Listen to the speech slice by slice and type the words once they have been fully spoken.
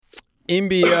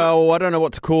NBL, I don't know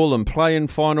what to call them, play-in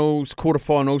finals,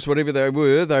 quarterfinals, whatever they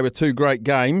were two great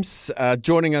games.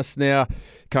 Joining us now,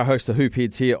 co-host of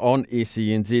Hoopheads here on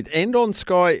SENZ and on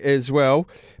Sky as well,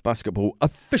 basketball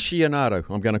aficionado,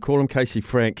 I'm going to call him, Casey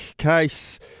Frank.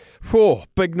 Case,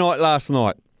 big night last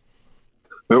night.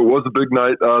 It was a big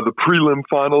night. The prelim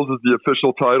finals is the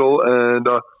official title, and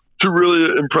two really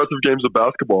impressive games of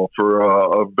basketball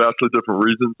for vastly different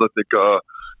reasons.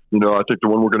 I think the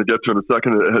one we're going to get to in a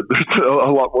second, there's a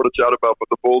lot more to chat about, but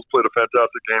the Bulls played a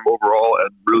fantastic game overall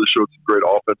and really showed some great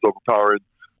offense, overpowering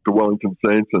the Wellington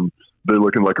Saints, and they're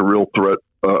looking like a real threat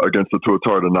against the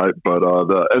Tuatara tonight. But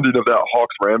the ending of that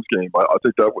Hawks-Rams game, I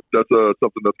think that's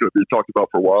something that's going to be talked about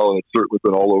for a while, and it's certainly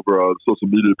been all over social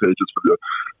media pages for the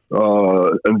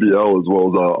NBL as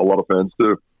well as a lot of fans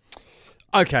too.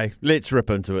 Okay, let's rip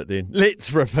into it then. Was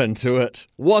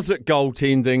it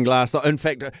goaltending last night? In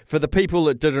fact, for the people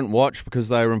that didn't watch because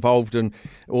they were involved in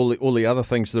all the other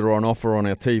things that are on offer on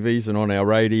our TVs and on our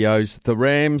radios, the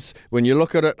Rams, when you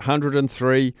look at it,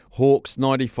 103, Hawks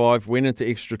 95, went into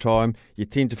extra time, you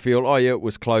tend to feel, it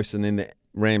was close, and then the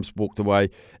Rams walked away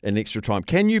in extra time.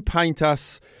 Can you paint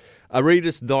us a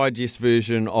Reader's Digest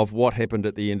version of what happened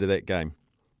at the end of that game?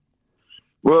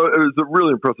 Well, it was a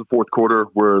really impressive fourth quarter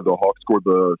where the Hawks scored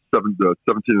the 17 of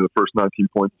the first 19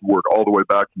 points to work all the way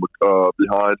back from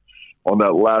behind on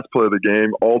that last play of the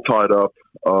game, all tied up.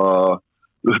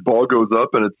 This ball goes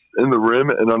up and it's in the rim,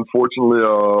 and unfortunately,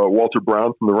 Walter Brown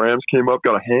from the Rams came up,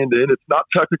 got a hand in. It's not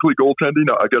technically goaltending.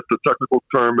 I guess the technical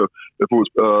term, if it was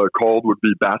called, would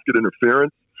be basket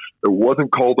interference. It wasn't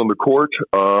called on the court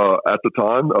at the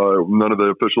time. None of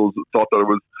the officials thought that it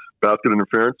was basket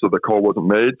interference, so the call wasn't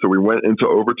made. So we went into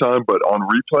overtime, but on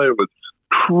replay, it was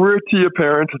pretty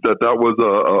apparent that was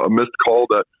a missed call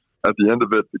that at the end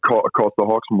of it cost the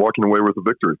Hawks from walking away with a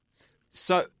victory.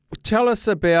 So tell us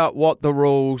about what the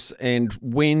rules and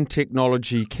when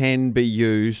technology can be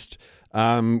used.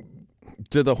 Do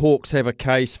the Hawks have a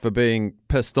case for being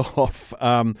pissed off?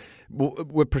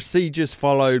 Were procedures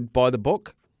followed by the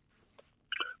book?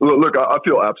 Look, I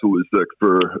feel absolutely sick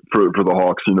for the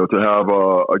Hawks. To have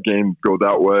a game go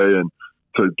that way and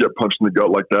to get punched in the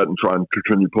gut like that and try and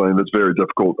continue playing, that's very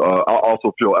difficult. I also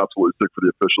feel absolutely sick for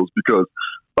the officials because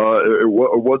it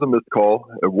was a missed call.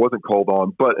 It wasn't called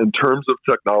on. But in terms of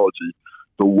technology,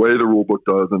 the way the rule book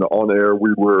does, and on air,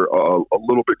 we were a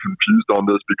little bit confused on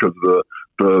this because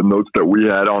the notes that we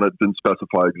had on it didn't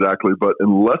specify exactly. But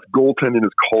unless goaltending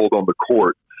is called on the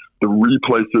court, the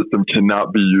replay system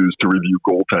cannot be used to review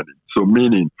goaltending. So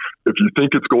meaning, if you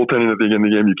think it's goaltending at the end of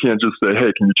the game, you can't just say, hey,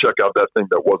 can you check out that thing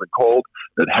that wasn't called?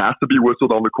 It has to be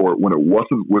whistled on the court. When it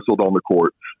wasn't whistled on the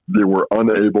court, they were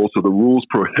unable. So the rules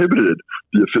prohibited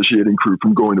the officiating crew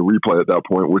from going to replay at that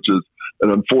point, which is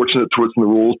an unfortunate twist in the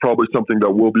rules, probably something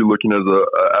that we'll be looking at as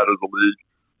a league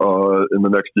in the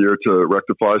next year to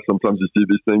rectify. Sometimes you see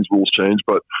these things, rules change,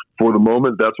 but for the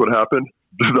moment, that's what happened.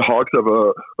 Do the Hawks have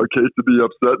a case to be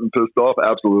upset and pissed off?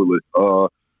 Absolutely.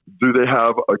 Do they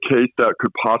have a case that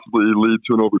could possibly lead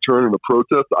to an overturn and a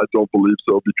protest? I don't believe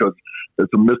so, because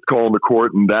it's a missed call in the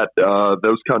court, and that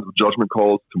those kinds of judgment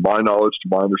calls, to my knowledge, to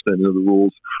my understanding of the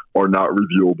rules, are not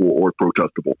reviewable or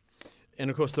protestable. And,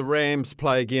 of course, the Rams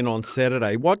play again on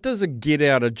Saturday. What does a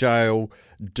get-out-of-jail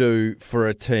do for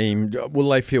a team? Will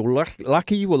they feel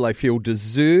lucky? Will they feel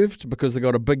deserved because they've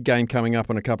got a big game coming up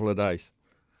in a couple of days?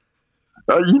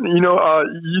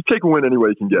 You take a win any way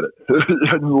you can get it.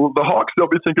 The Hawks, they'll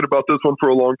be thinking about this one for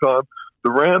a long time.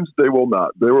 The Rams, they will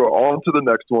not. They were on to the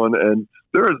next one, and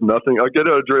there is nothing. A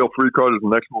get-out-of-jail-free card is the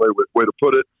next way to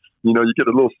put it. You get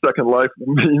a little second life.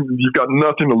 You've got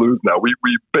nothing to lose now. We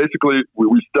basically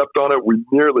stepped on it. We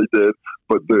nearly did,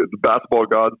 but the basketball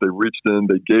gods, they reached in.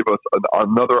 They gave us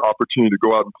another opportunity to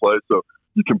go out and play. So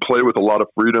you can play with a lot of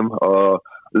freedom.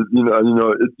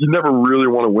 You never really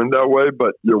want to win that way,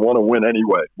 but you want to win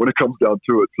anyway when it comes down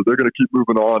to it. So they're going to keep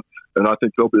moving on, and I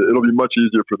think it'll be much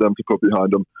easier for them to put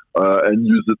behind them and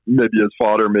use it maybe as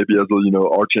fodder, maybe as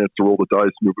our chance to roll the dice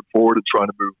moving forward and trying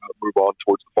to move on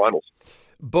towards the finals.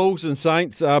 Bulls and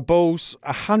Saints. Bulls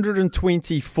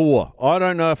 124. I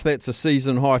don't know if that's a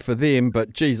season high for them,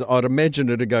 but geez, I'd imagine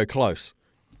it'd go close.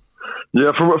 Yeah,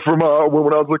 from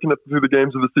when I was looking through the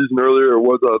games of the season earlier, it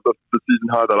was the season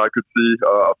high that I could see.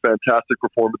 A fantastic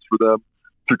performance for them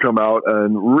to come out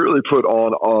and really put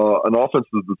on an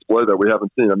offensive display that we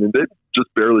haven't seen. I mean, they've just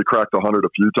barely cracked 100 a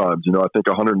few times. I think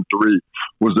 103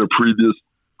 was their previous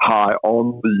high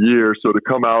on the year. So to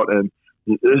come out and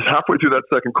halfway through that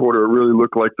second quarter, it really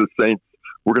looked like the Saints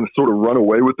were going to sort of run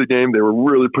away with the game. They were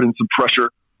really putting some pressure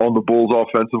on the Bulls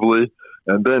offensively.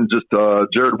 And then just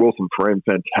Jared Wilson framed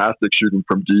fantastic shooting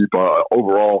from deep.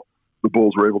 Overall, the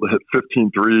Bulls were able to hit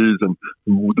 15 threes, and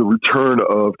the return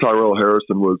of Tyrell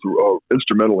Harrison was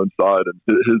instrumental inside. And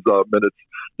his minutes,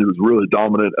 he was really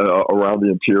dominant around the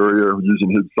interior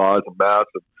using his size and mass.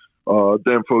 And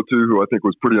Dan Fotu, who I think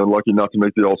was pretty unlucky not to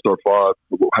make the All-Star 5,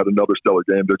 had another stellar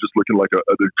game. They're just looking like an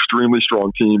extremely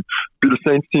strong team. Beat a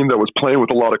Saints team that was playing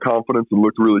with a lot of confidence and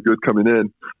looked really good coming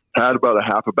in. Had about a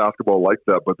half of basketball like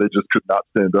that, but they just could not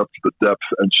stand up to the depth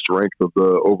and strength of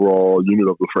the overall unit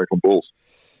of the Franklin Bulls.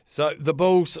 So the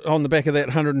Bulls, on the back of that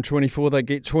 124, they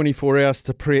get 24 hours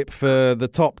to prep for the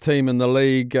top team in the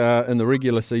league in the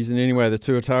regular season. Anyway, the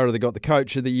Tuatara, they got the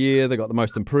Coach of the Year, they got the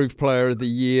Most Improved Player of the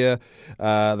Year,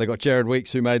 they got Jared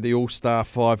Weeks, who made the All-Star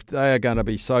 5. They are going to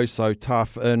be so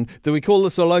tough. And do we call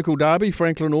this a local derby,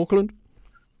 Franklin-Auckland?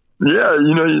 Yeah,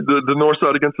 the north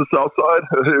side against the south side.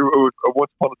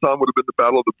 Once upon a time would have been the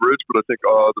Battle of the Bridge, but I think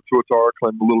the Tuatara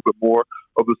claimed a little bit more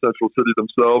of the Central City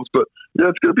themselves. But yeah,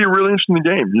 it's going to be a really interesting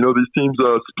game. These teams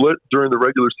split during the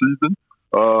regular season.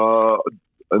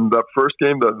 And that first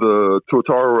game, the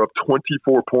Tuatara were up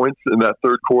 24 points in that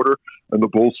third quarter, and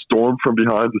the Bulls stormed from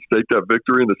behind to stake that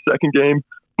victory. In the second game,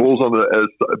 Bulls on the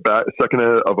second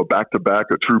of a back-to-back,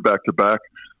 a true back-to-back.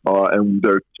 And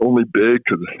they're only big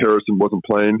because Harrison wasn't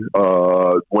playing,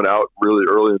 went out really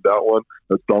early in that one.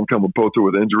 That's Dom Kamapoto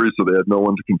with injury, so they had no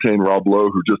one to contain Rob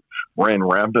Lowe, who just ran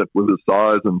rampant with his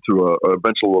size into a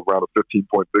eventual around a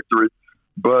 15-point victory.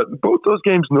 But both those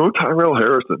games, no Tyrell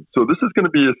Harrison. So this is going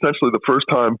to be essentially the first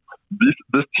time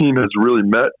this team has really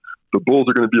met. The Bulls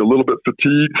are going to be a little bit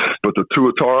fatigued, but the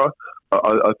Tuatara,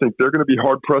 I think they're going to be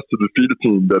hard-pressed to defeat a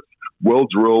team that's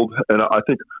well-drilled, and I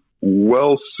think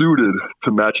well-suited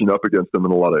to matching up against them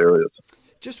in a lot of areas.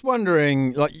 Just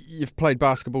wondering, like, you've played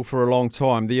basketball for a long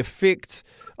time, the effect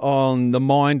on the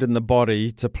mind and the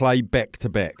body to play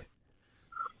back-to-back.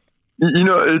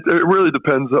 It really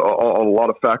depends on a lot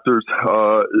of factors.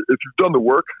 If you've done the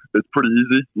work, it's pretty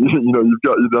easy. You've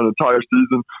done an entire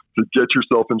season to get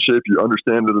yourself in shape. You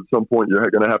understand that at some point you're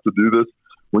going to have to do this.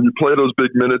 When you play those big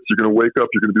minutes, you're going to wake up,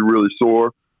 you're going to be really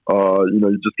sore.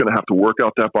 You're just going to have to work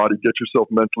out that body, get yourself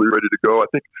mentally ready to go. I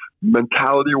think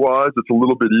mentality-wise, it's a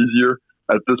little bit easier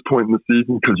at this point in the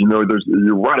season because,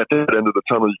 you're right at the end of the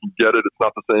tunnel. You can get it. It's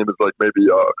not the same as like maybe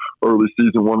early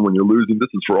season one when you're losing.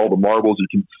 This is for all the marbles. You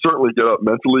can certainly get up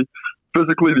mentally.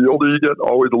 Physically, the older you get,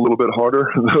 always a little bit harder.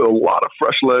 There are a lot of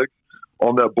fresh legs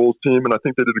on that Bulls team, and I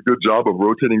think they did a good job of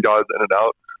rotating guys in and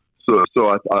out. So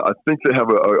I think they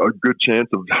have a good chance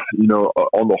of,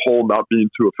 on the whole, not being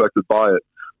too affected by it.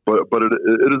 But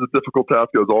it is a difficult task,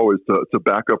 as always, to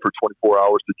back up for 24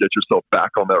 hours to get yourself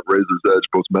back on that razor's edge,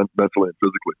 both mentally and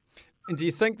physically. And do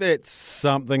you think that's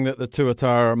something that the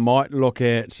Tuatara might look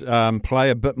at, play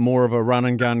a bit more of a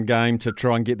run-and-gun game to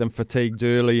try and get them fatigued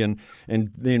early and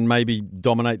then maybe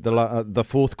dominate the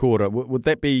fourth quarter? Would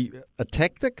that be a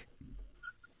tactic?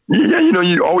 Yeah,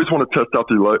 you always want to test out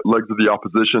the legs of the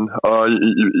opposition.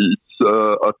 It's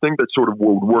a thing that sort of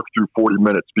will work through 40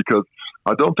 minutes because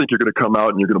I don't think you're going to come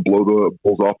out and you're going to blow the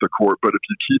Bulls off the court. But if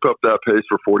you keep up that pace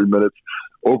for 40 minutes,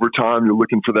 over time, you're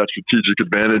looking for that strategic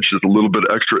advantage, just a little bit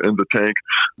extra in the tank.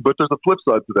 But there's a flip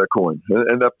side to that coin.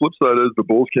 And that flip side is the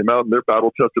Bulls came out and they're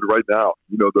battle-tested right now.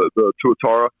 The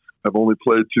Tuatara have only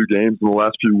played 2 games in the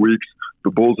last few weeks. The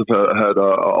Bulls have had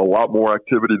a lot more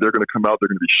activity. They're going to come out.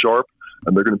 They're going to be sharp.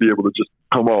 And they're going to be able to just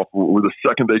come off. With the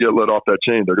second they get let off that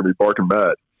chain, they're going to be barking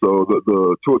mad. So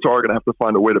the Tuatara are going to have to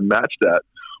find a way to match that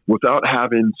without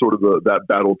having sort of that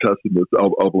battle testedness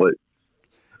of late.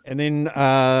 And then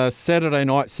Saturday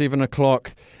night, 7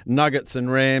 o'clock, Nuggets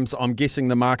and Rams. I'm guessing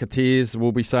the marketeers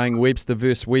will be saying Webster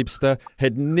versus Webster.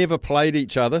 Had never played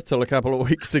each other till a couple of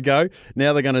weeks ago.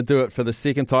 Now they're going to do it for the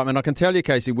second time. And I can tell you,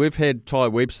 Casey, we've had Ty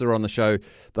Webster on the show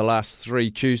the last 3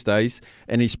 Tuesdays,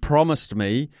 and he's promised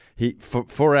me,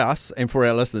 for us and for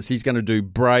our listeners, he's going to do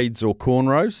braids or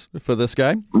cornrows for this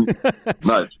game.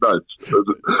 Nice.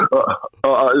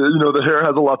 The hair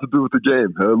has a lot to do with the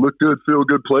game. Look good, feel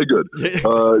good, play good.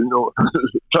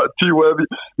 T-Web,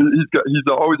 he's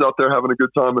always out there having a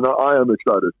good time, and I am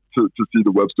excited to see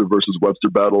the Webster versus Webster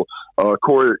battle.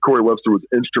 Corey Webster was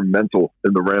instrumental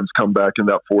in the Rams' comeback in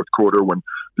that fourth quarter when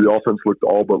the offense looked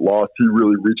all but lost. He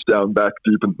really reached down back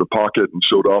deep into the pocket and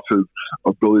showed off his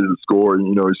ability to score.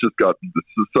 He's just got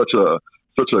such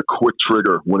a quick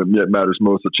trigger when it matters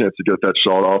most, a chance to get that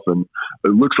shot off, and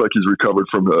it looks like he's recovered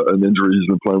from an injury he's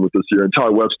been playing with this year. And Ty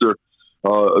Webster,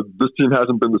 this team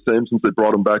hasn't been the same since they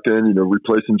brought him back in,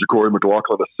 replacing Ja'Cory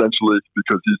McLaughlin essentially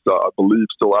because he's, I believe,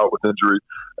 still out with injury,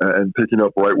 and picking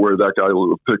up right where that guy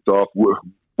picked off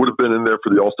would have been in there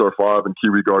for the All-Star 5 and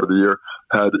Kiwi Guard of the Year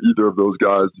had either of those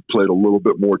guys played a little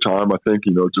bit more time. I think,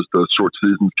 just the short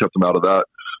seasons kept them out of that.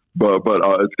 but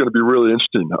it's going to be really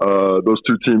interesting. Those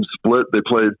two teams split. They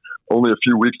played only a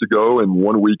few weeks ago, and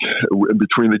 1 week in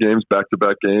between the games,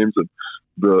 back-to-back games. And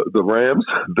the Rams,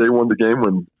 they won the game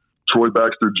when Troy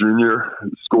Baxter Jr.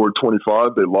 scored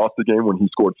 25. They lost the game when he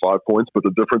scored 5 points. But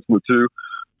the difference in the two,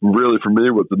 really for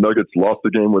me, was the Nuggets lost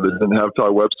the game where they didn't have Ty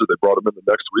Webster. They brought him in the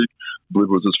next week. I believe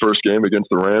it was his first game against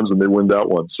the Rams, and they win that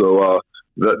one. So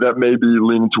that may be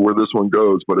leaning to where this one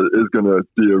goes, but it is going to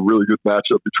be a really good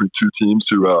matchup between two teams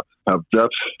who have depth,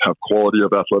 have quality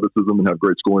of athleticism, and have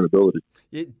great scoring ability.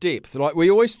 Yeah, depth. Like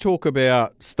we always talk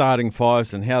about starting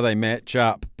fives and how they match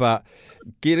up, but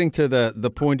getting to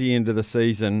the pointy end of the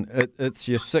season, it's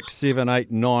your 6, 7,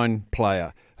 8, 9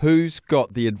 player. Who's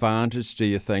got the advantage, do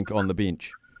you think, on the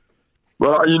bench?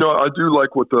 Well, I do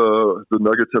like what the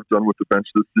Nuggets have done with the bench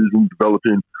this season,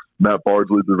 developing Matt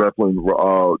Bardsley, developing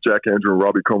Jack Andrew and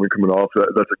Robbie Coleman coming off.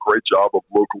 That's a great job of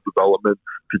local development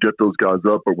to get those guys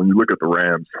up. But when you look at the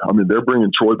Rams, they're bringing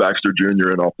Troy Baxter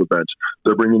Jr. in off the bench.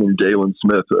 They're bringing in Galen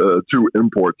Smith, 2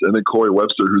 imports, and then Corey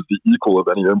Webster, who's the equal of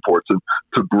any imports. And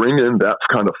to bring in that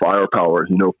kind of firepower,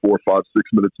 4, 5,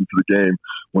 6 minutes into the game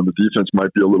when the defense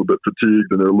might be a little bit fatigued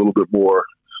and they're a little bit more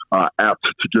apt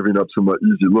to giving up some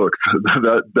easy looks,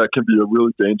 that can be a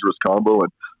really dangerous combo.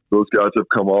 And those guys have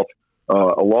come off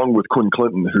along with Quinn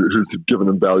Clinton, who's given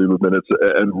them valuable minutes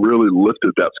and really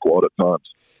lifted that squad at times.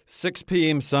 6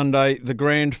 p.m. Sunday, the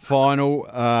grand final.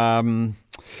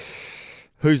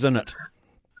 Who's in it?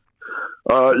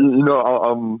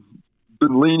 I'm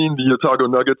been leaning the Otago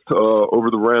Nuggets over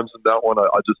the Rams in that one.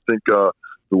 I just think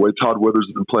the way Todd Withers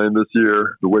has been playing this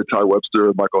year, the way Ty Webster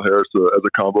and Michael Harris as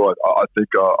a combo, I think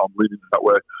I'm leaning that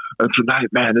way. And tonight,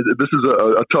 man, this is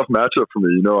a tough matchup for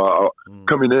me.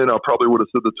 Coming in, I probably would have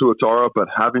said the Tuatara, but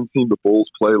having seen the Bulls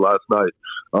play last night,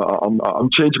 I'm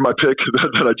changing my pick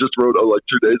that I just wrote like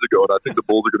 2 days ago, and I think the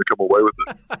Bulls are going to come away with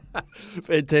it.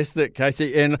 Fantastic,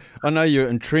 Casey. And I know you're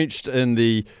entrenched in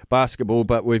the basketball,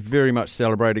 but we're very much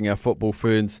celebrating our football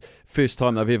ferns. First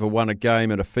time they've ever won a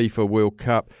game at a FIFA World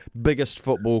Cup. Biggest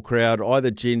football crowd,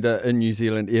 either gender, in New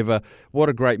Zealand ever. What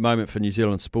a great moment for New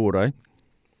Zealand sport, eh?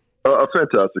 A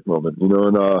fantastic moment, and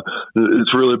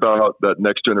it's really about that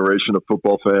next generation of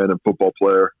football fan and football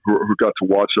player who got to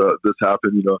watch this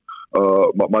happen.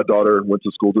 My daughter went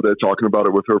to school today talking about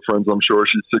it with her friends. I'm sure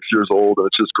she's 6 years old, and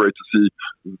it's just great to see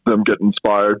them get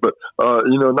inspired. But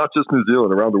not just New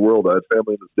Zealand, around the world. I had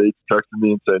family in the States texting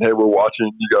me and saying, "Hey, we're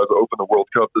watching you guys open the World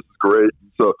Cup. This is great."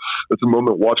 And so it's a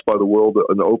moment watched by the world.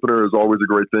 An opener is always a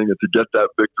great thing, and to get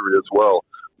that victory as well.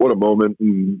 What a moment,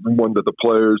 and one that the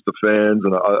players, the fans,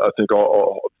 and I think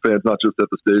all fans, not just at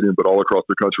the stadium, but all across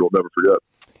the country, will never forget.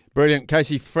 Brilliant.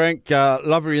 Casey Frank,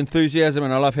 love your enthusiasm,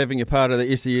 and I love having you part of the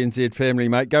SENZ family,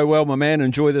 mate. Go well, my man.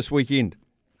 Enjoy this weekend.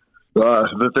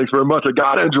 Thanks very much. I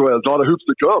got to enjoy it. There's a lot of hoops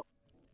to come.